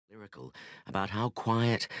hysterical about how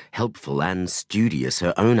quiet, helpful, and studious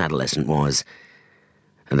her own adolescent was.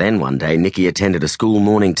 And then one day Nikki attended a school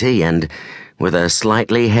morning tea and, with a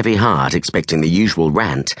slightly heavy heart expecting the usual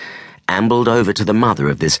rant, ambled over to the mother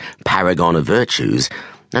of this paragon of virtues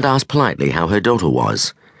and asked politely how her daughter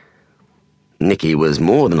was. Nikki was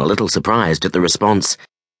more than a little surprised at the response,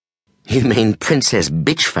 "You mean Princess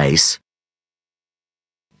Bitchface?"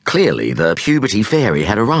 Clearly, the puberty fairy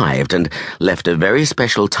had arrived and left a very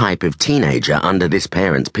special type of teenager under this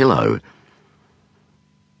parent's pillow.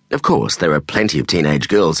 Of course, there are plenty of teenage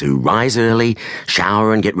girls who rise early,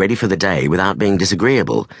 shower and get ready for the day without being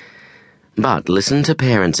disagreeable. But listen to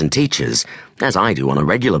parents and teachers, as I do on a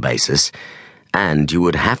regular basis, and you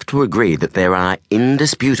would have to agree that there are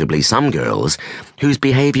indisputably some girls whose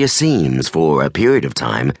behavior seems, for a period of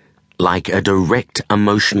time, like a direct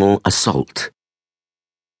emotional assault.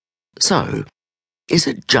 So, is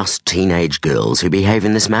it just teenage girls who behave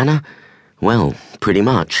in this manner? Well, pretty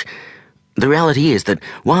much. The reality is that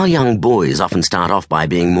while young boys often start off by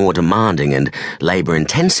being more demanding and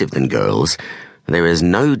labor-intensive than girls, there is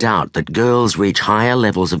no doubt that girls reach higher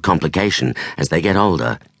levels of complication as they get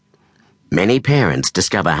older. Many parents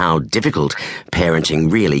discover how difficult parenting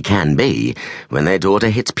really can be when their daughter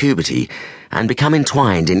hits puberty and become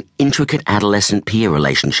entwined in intricate adolescent peer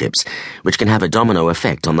relationships, which can have a domino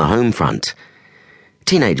effect on the home front.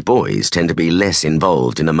 Teenage boys tend to be less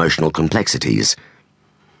involved in emotional complexities.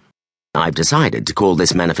 I've decided to call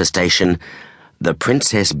this manifestation the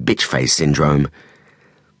Princess Bitchface syndrome.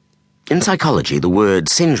 In psychology, the word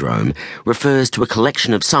syndrome refers to a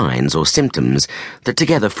collection of signs or symptoms that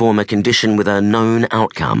together form a condition with a known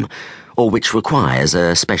outcome, or which requires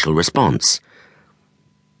a special response.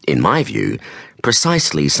 In my view,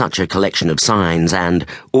 precisely such a collection of signs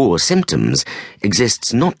and/or symptoms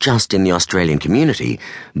exists not just in the Australian community,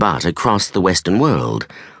 but across the Western world.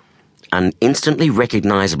 An instantly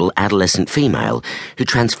recognizable adolescent female who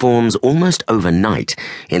transforms almost overnight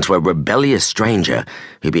into a rebellious stranger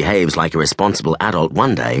who behaves like a responsible adult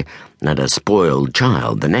one day and a spoiled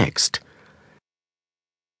child the next.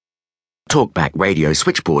 Talkback radio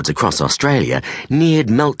switchboards across Australia neared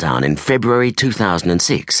meltdown in February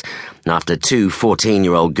 2006 after two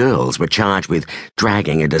 14-year-old girls were charged with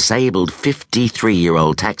dragging a disabled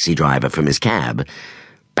 53-year-old taxi driver from his cab,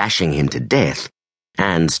 bashing him to death,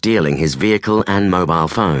 and stealing his vehicle and mobile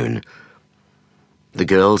phone. The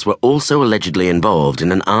girls were also allegedly involved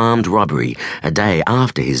in an armed robbery a day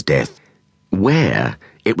after his death. Where,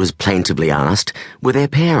 it was plaintively asked, were their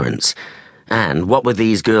parents? And what were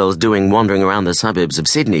these girls doing wandering around the suburbs of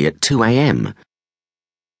Sydney at 2 a.m?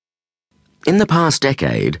 In the past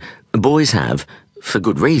decade, boys have, for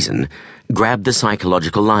good reason, grabbed the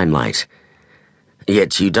psychological limelight.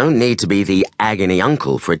 Yet you don't need to be the agony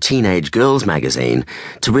uncle for a teenage girls' magazine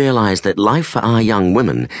to realize that life for our young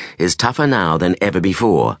women is tougher now than ever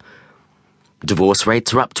before. Divorce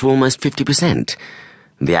rates are up to almost 50%.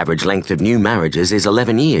 The average length of new marriages is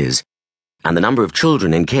 11 years, and the number of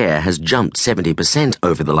children in care has jumped 70%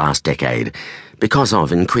 over the last decade because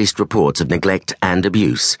of increased reports of neglect and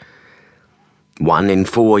abuse. 1 in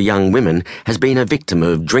 4 young women has been a victim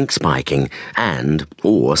of drink spiking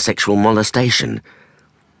and/or sexual molestation.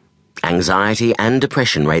 Anxiety and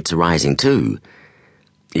depression rates are rising too.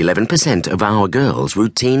 11% of our girls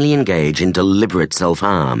routinely engage in deliberate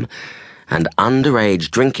self-harm, and underage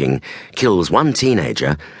drinking kills one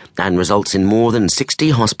teenager and results in more than 60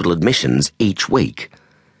 hospital admissions each week.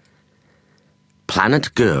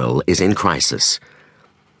 Planet Girl is in crisis.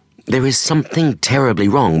 There is something terribly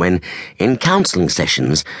wrong when, in counselling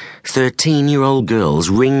sessions, 13-year-old girls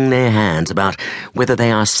wring their hands about whether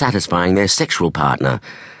they are satisfying their sexual partner,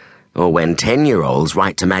 or when 10-year-olds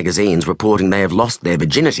write to magazines reporting they have lost their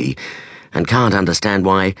virginity and can't understand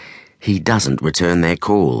why he doesn't return their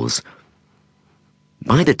calls.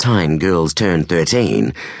 By the time girls turn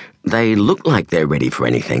 13, they look like they're ready for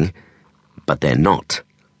anything, but they're not.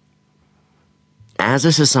 As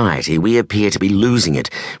a society, we appear to be losing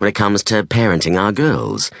it when it comes to parenting our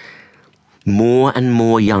girls. More and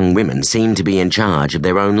more young women seem to be in charge of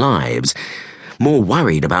their own lives, more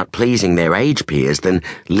worried about pleasing their age peers than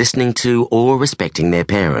listening to or respecting their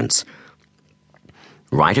parents.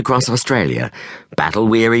 Right across Australia,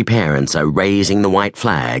 battle-weary parents are raising the white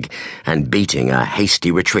flag and beating a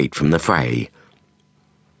hasty retreat from the fray.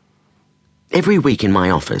 Every week in my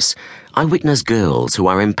office, I witness girls who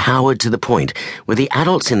are empowered to the point where the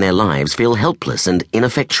adults in their lives feel helpless and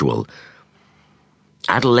ineffectual.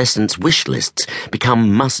 Adolescents' wish lists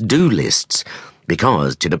become must-do lists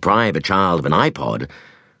because to deprive a child of an iPod,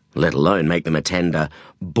 let alone make them attend a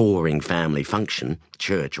boring family function,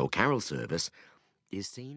 church or carol service, is seen